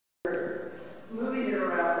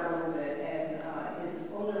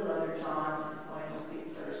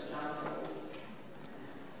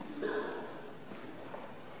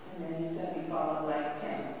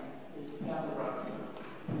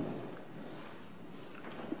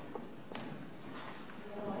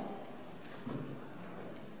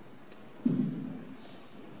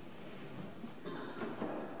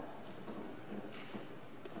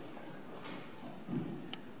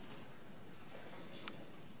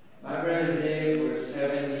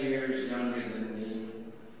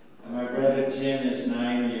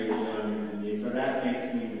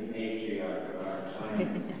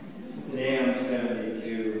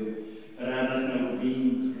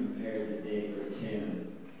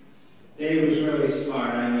Dave was really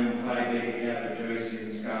smart. I mean, Phi Beta Kappa Joycean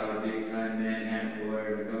scholar, big-time Manhattan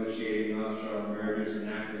lawyer, negotiating offshore mergers and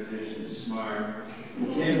acquisitions, smart.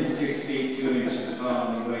 And Tim is 6 feet 2 inches tall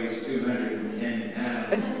and he weighs 210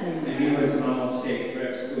 pounds. And he was an all-state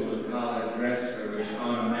prep school and college wrestler, which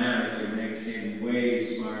automatically makes him way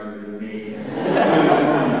smarter than me. He was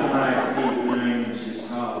only 5 feet 9 inches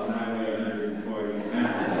tall and I weigh 140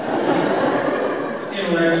 pounds.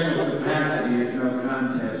 Intellectual capacity is no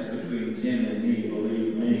contest between Tim and me,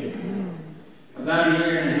 believe me. About a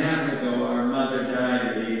year and a half ago, our mother died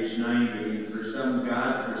at age 90, and for some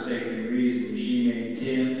godforsaken reason, she made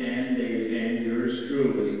Tim and Dave and yours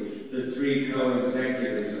truly the 3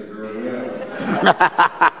 co-executors of her will.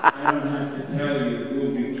 I don't have to tell you who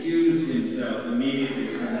recused himself immediately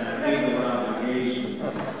from that legal obligation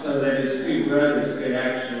so that his 2 brothers could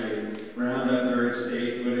actually round up her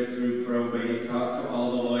estate, put it through probate, talk to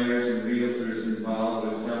all the lawyers and realtors involved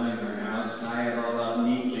with selling her house, tie it all up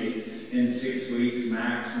neatly in 6 weeks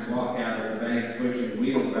max, and walk out of the bank pushing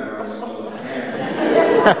wheelbarrows full of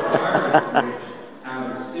cash. Part of which,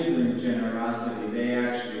 out of sibling generosity, they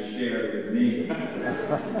actually shared with me.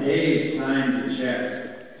 Dave signed the checks,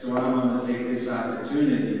 so I want to take this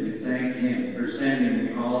opportunity to thank him for sending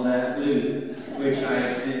me all that loot, which I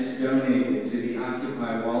have since donated to the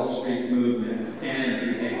Occupy Wall Street movement and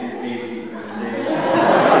the Edgar Casey Foundation.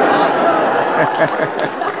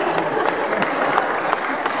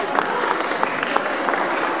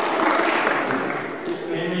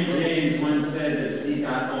 Henry James once said that as he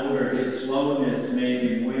got older, his slowness made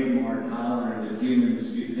him way more tolerant of human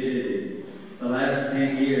stupidity. The last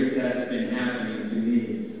 10 years, that's been happening to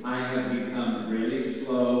me. I have become really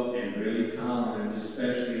slow and really tolerant,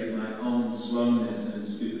 especially of my own slowness and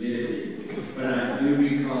stupidity. But I do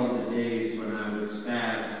recall the days when I was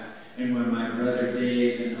fast and when my brother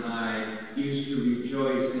Dave and I used to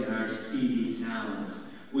rejoice in our speedy talents.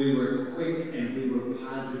 We were quick and we were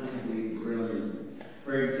positively brilliant.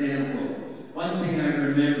 For example, one thing I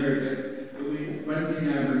remember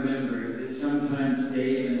is that sometimes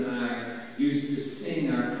Dave and I used to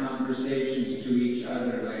sing our conversations to each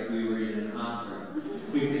other like we were in an opera.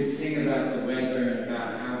 We could sing about the weather and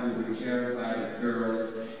about how we were terrified of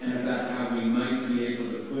girls and about how we might be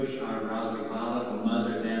able to push our rather volatile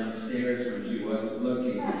mother downstairs when she wasn't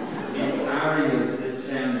looking, in arias that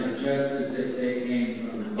sounded just as if they came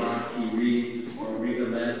from Bach-Reed or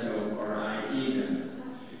Rigoletto or Aida.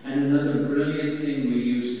 And another brilliant thing we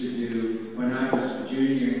used to do when I was a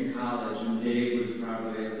junior in college and Dave was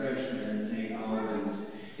probably a freshman at St. Albans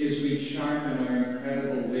is we'd sharpen our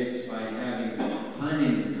incredible wits by having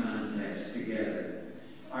punning contests together.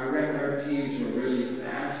 Our repartees were really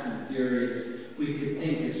fast and furious. We could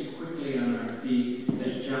think as quickly on our feet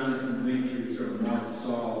as Jonathan Winters or Mort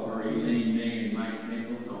Saul or Elaine May and Mike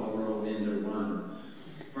Nichols all rolled into one.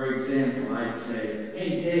 For example, I'd say,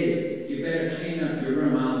 "Hey Dave, you better clean up your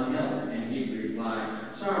room, I'll help." And he'd reply,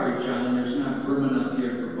 "Sorry, John, there's not room enough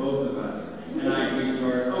here for both of us." And I'd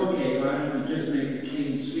retort, "Okay, why don't you just make a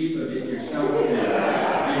clean sweep of it yourself then?"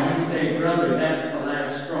 And he'd say, "Brother, that's the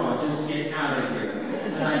last straw, just get out of here."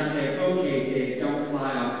 And I'd say, "Okay, Dave, don't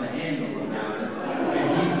fly off the handle about it."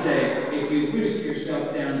 And he'd say, "If you whisk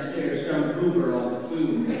yourself downstairs, don't hoover all the food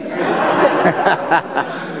in the fridge." And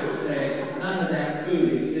I would say, "None of that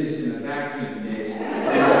food exists in a vacuum, Dave."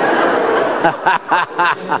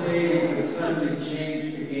 And Dave would suddenly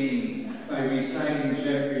change the game by reciting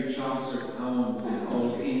Geoffrey Chaucer poems in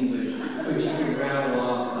Old English, which he could rattle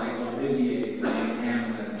off like Olivier from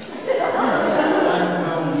Hamlet. One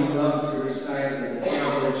poem he loved to recite with a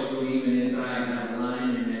devilish gleam in his eye had a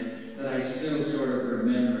line in it that I still sort of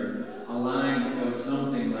remember. A line that goes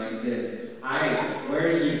something like this: "Where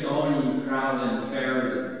are you going, you prowling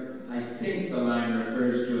fairy?" I think the line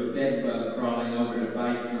refers to a bedbug crawling over to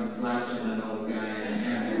bite some flatulent old guy in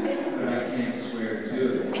Hamlet, but I can't swear to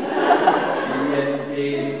it. And yet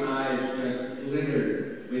Dave's eyes just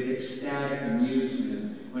glittered with ecstatic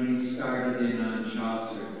amusement when he started in on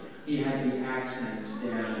Chaucer. He had the accents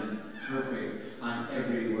down perfect on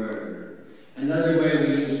every word. Another way we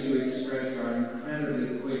used to express our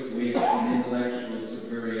incredibly quick wits and intellectual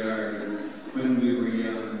superiority when we were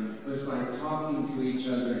young was by talking to each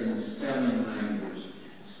other in spelling language.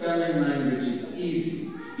 Spelling language is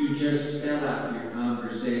easy. You just spell out your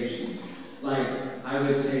conversations. Like, I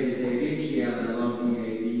would say to Dave,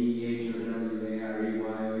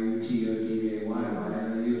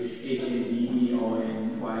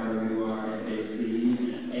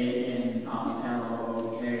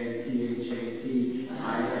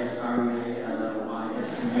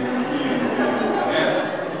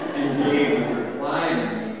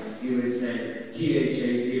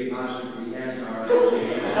 T-H-A-T apostrophe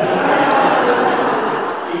S-R-I-G-H.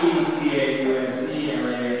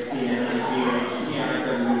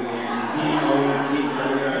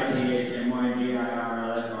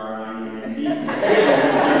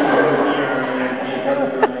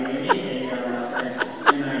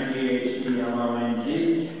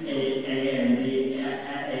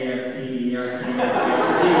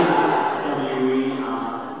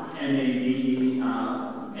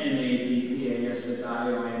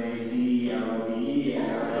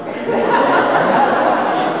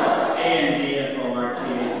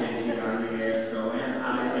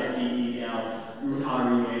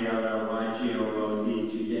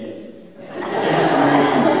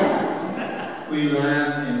 We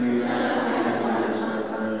laugh and we laugh because we were so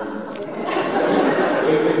brilliant.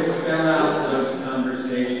 We could spell out those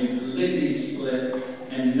conversations, lickety-split,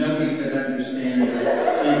 and nobody could understand us.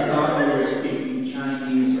 They thought we were speaking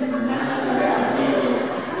Chinese or vernacular Swahili,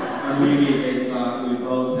 or maybe they thought we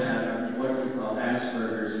both had, what's it called,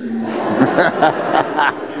 Asperger's syndrome.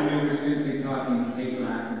 And we were simply talking Pig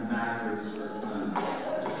Latin backwards for fun.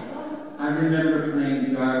 I remember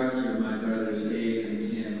playing darts with my brothers Dave and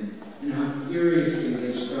Tim, and how furiously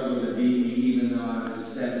they struggled to beat me even though I was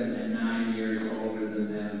 7 and 9 years older than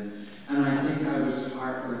them. And I think I was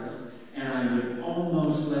heartless, and I would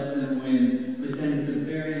almost let them win, but then at the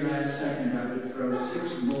very last second I would throw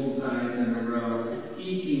 6 bullseyes in a row,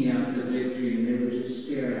 eking out the victory, and they would just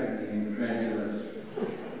stare at me incredulous.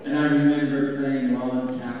 And I remember playing lawn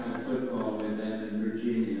tackle football with them in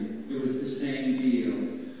Virginia. It was the same deal.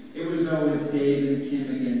 It was always Dave and Tim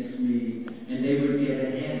against me, and they would get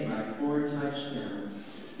ahead by 4 touchdowns.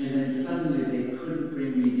 And then suddenly they couldn't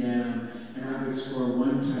bring me down, and I would score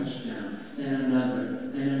 1 touchdown, then another,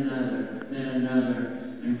 then another, then another.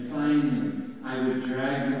 And finally, I would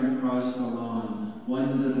drag them across the lawn,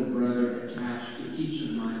 one little brother attached to each of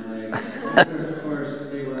my legs. But of course,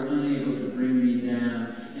 they were unable to bring me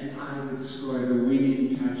down, and I would score the winning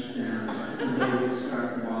touchdown, and they would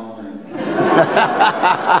start wallowing. I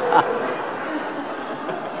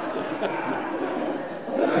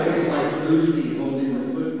was like Lucy holding the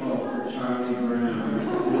football for Charlie Brown,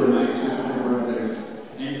 who were my 2 brothers,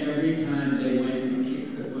 and every time they went to kick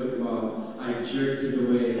the football, I jerked it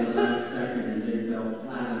away at the last second and they fell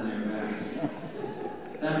flat on their backs.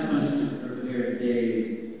 That must have prepared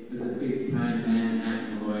Dave for the big-time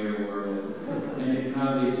Manhattan lawyer world, and it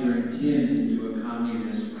probably turned Tim into a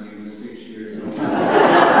communist when he was 6 years old.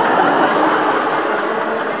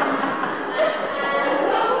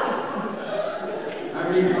 I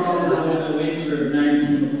recall how in the winter of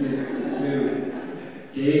 1952,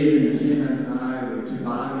 Dave and Tim and I were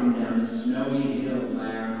tobogganing down a snowy hill by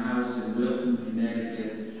our house in Wilton,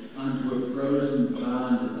 Connecticut, onto a frozen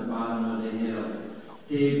pond at the bottom of the hill.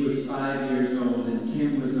 Dave was 5 years old and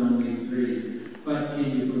Tim was only 3. But can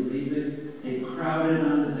you believe it? They crowded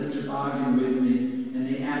onto the toboggan with me, and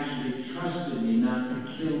they actually trusted me not to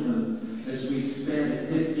kill them as we sped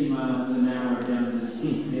 50 miles an hour down the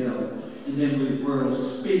steep hill. And then we whirled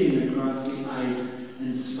spinning across the ice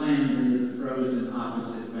and slammed into the frozen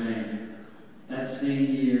opposite bank. That same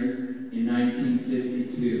year, in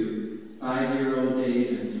 1952, 5-year-old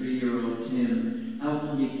Dave and 3-year-old Tim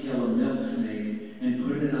helped me kill a milk snake and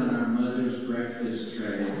put it on our mother's breakfast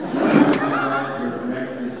tray. We got her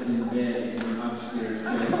breakfast in bed in her upstairs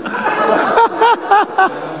bedroom.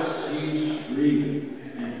 How she shrieked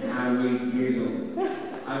and how we giggled.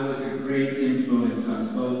 I was a great influence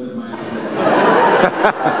on both of my children.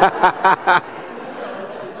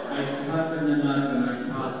 I toughened them up and I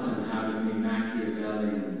taught them how to be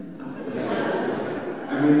Machiavellian.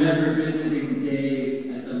 I remember visiting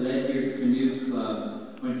Dave at the Ledyard Canoe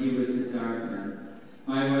Club when he was at Dartmouth.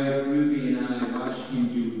 My wife Ruby and I watched him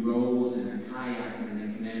do rolls in a kayak in the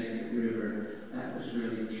Connecticut River. That was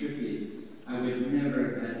really trippy. I would never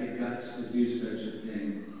have had the guts to do such a thing.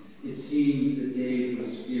 It seems that Dave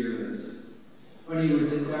was fearless. When he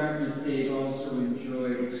was at Dartmouth, Dave also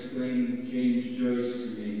enjoyed explaining James Joyce to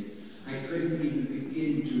me. I couldn't even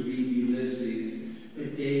begin to read Ulysses, but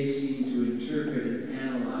Dave seemed to interpret and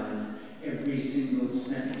analyze every single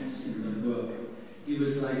sentence in the book. He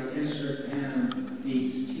was like Ezra Pound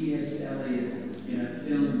meets T.S. Eliot in a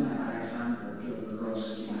film by Alejandro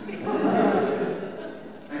Jodorowsky.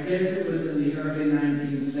 I guess it was in the early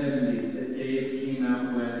 1970s that Dave came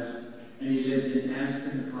out west, and he lived in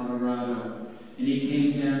Aspen, Colorado, and he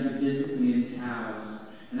came down to visit me in Taos,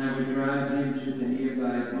 and I would drive him to the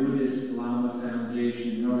nearby Buddhist Lama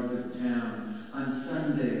Foundation north of town on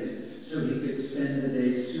Sundays so he could spend the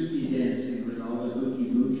day Sufi dancing with all the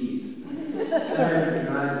hooky-mookies. Then I would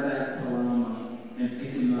drive back to Lama and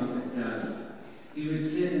pick him up at dusk. He would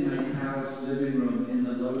sit in my living room in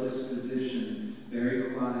the lotus position,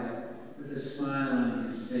 very quiet, with a smile on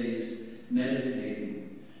his face,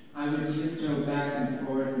 meditating. I would tiptoe back and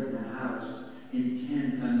forth in the house,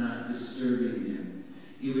 intent on not disturbing him.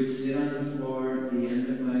 He would sit on the floor at the end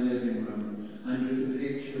of my living room, under the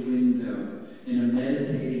picture window, in a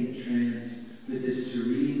meditating trance with a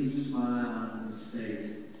serene smile on his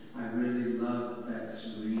face. I really loved that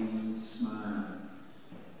serene smile.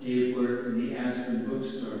 Dave worked in the Aspen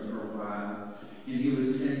bookstore for a while, and he would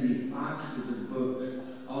send me boxes of books,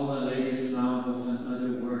 all the latest novels and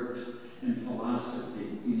other works, and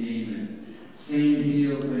philosophy, you name it. Same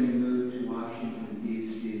deal when he moved to Washington,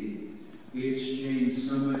 D.C. We exchanged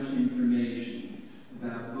so much information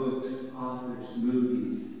about books, authors,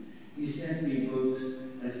 movies. He sent me books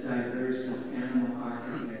as diverse as Animal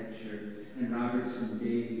Architecture and Robertson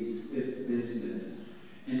Davies' Fifth Business.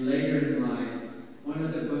 And later in life, one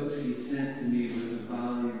of the books he sent to me was a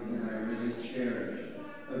volume that I really cherish,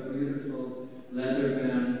 a beautiful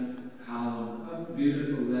leather-bound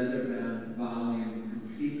volume,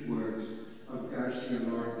 complete works of Garcia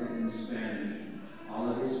Lorca in Spanish. All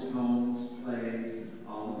of his poems, plays,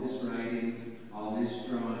 all of his writings, all his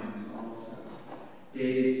drawings also.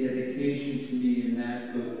 Dave's dedication to me in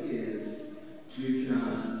that book is, to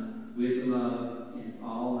John, with love in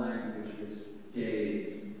all languages,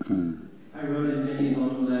 Dave. I wrote him many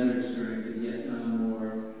long letters during the Vietnam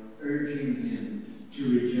War, urging him to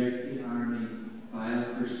reject the Army, file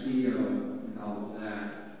for CO, and all of that.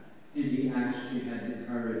 And he actually had the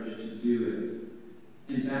courage to do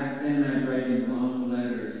it. And back then I'd write him long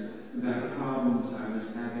letters about problems I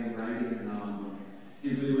was having writing a novel.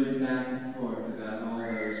 And we went back and forth about all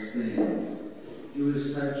those things. He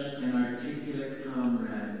was such an articulate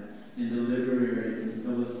comrade in the literary and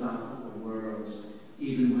philosophical worlds,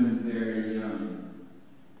 even when very young.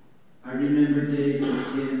 I remember Dave and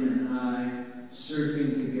Tim and I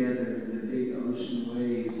surfing together in the big ocean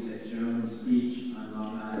waves at Jones Beach on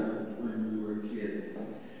Long Island when we were kids.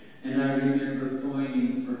 And I remember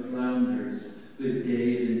foining for flounders with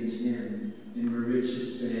Dave and Tim in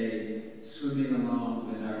Mauritius Bay, swimming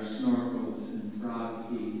along with our snorkels and frog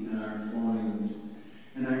feet and our foins.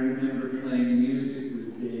 And I remember playing music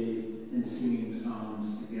with Dave and singing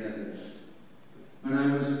songs together. When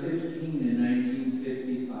I was 15 in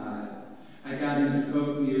 1955, I got into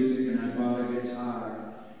folk music and I bought a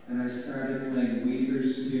guitar, and I started playing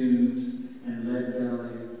Weaver's tunes and Lead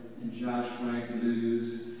Belly and Josh White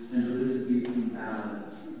blues and Elizabethan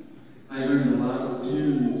ballads. I learned a lot of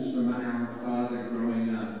tunes from our father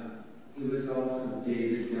growing up. He was also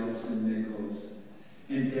David Gelson Nichols,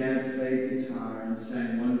 and Dad played guitar and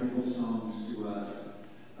sang wonderful songs to us,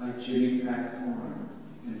 like Jimmy Cracked Corn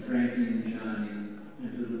and Frankie and Johnny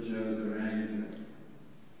and Little Joe the Wrangler.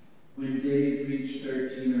 When Dave reached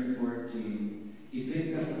 13 or 14, he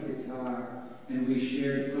picked up a guitar and we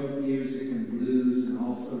shared folk music and blues and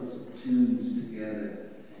all sorts of tunes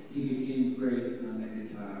together. He became great on the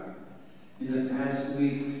guitar. In the past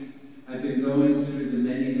weeks, I've been going through the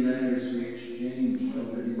many letters we exchanged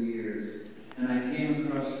over the years, and I came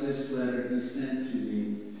across this letter he sent to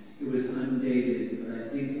me. It was undated, but I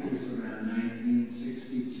think it was around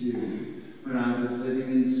 1962, when I was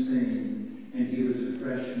living in Spain, and he was a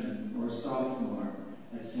freshman or sophomore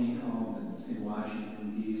at St. Albans in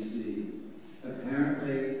Washington, D.C.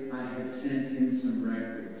 Apparently, I had sent him some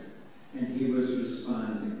records, and he was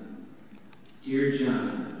responding. Dear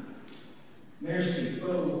John, merci,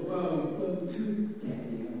 bo, good,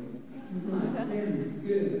 daddy-o. My band's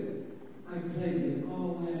good. I played them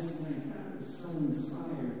all last night. I was so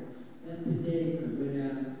inspired that today I went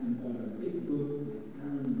out and bought a big book by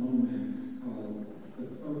Alan Lomax called The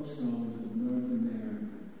Folk Songs of North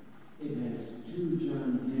America. It has 2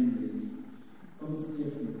 John Henrys, both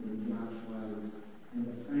different than Josh White's, and a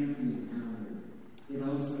Frankie Allen. It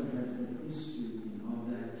also has the history and all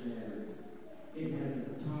that jazz. It has a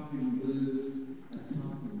talking blues, a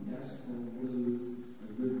talking gospel blues,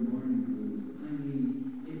 a good morning blues. I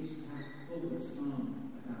mean, it's packed full of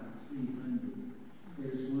songs, about 300.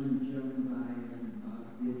 There's one Joan Baez and Bob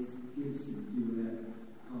Gibson duet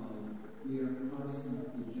called We Are Crossing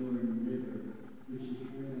the Jordan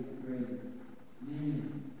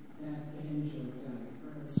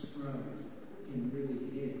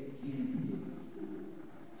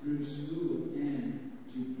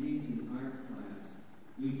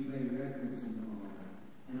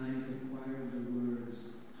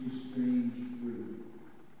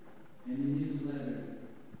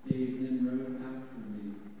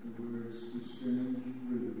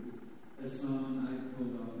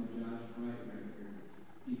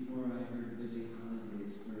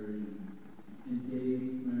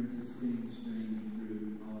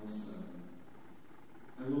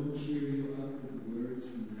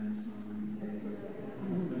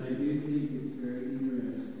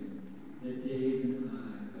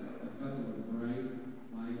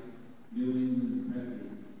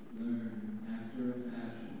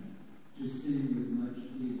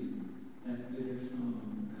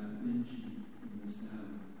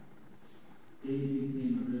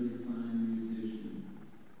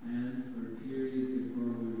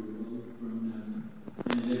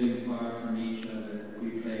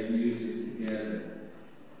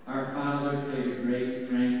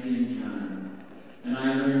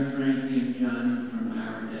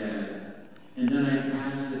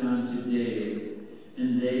passed it on to Dave,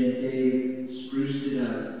 and Dave spruced it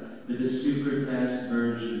up with a super fast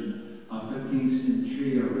version of a Kingston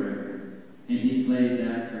Trio record, and he played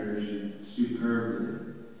that version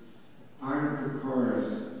superbly. Part of the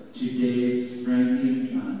chorus to Dave's Frankie and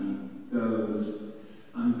Johnny goes,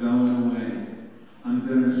 I'm going away, I'm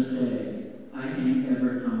gonna stay, I ain't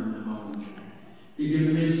ever coming home. You're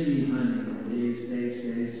gonna miss me, honey, the days they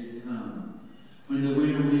say to come. When the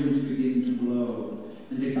winter winds begin to blow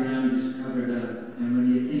and the ground is covered up, and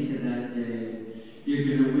when you think of that day,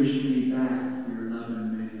 you're gonna wish me back, your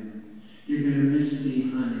loving man. You're gonna miss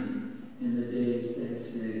me, honey, in the days they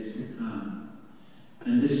say to come.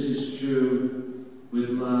 And this is true with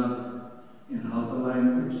love in all the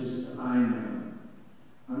languages I know.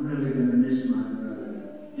 I'm really gonna miss my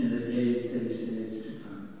brother in the days they say to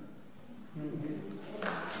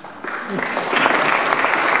come.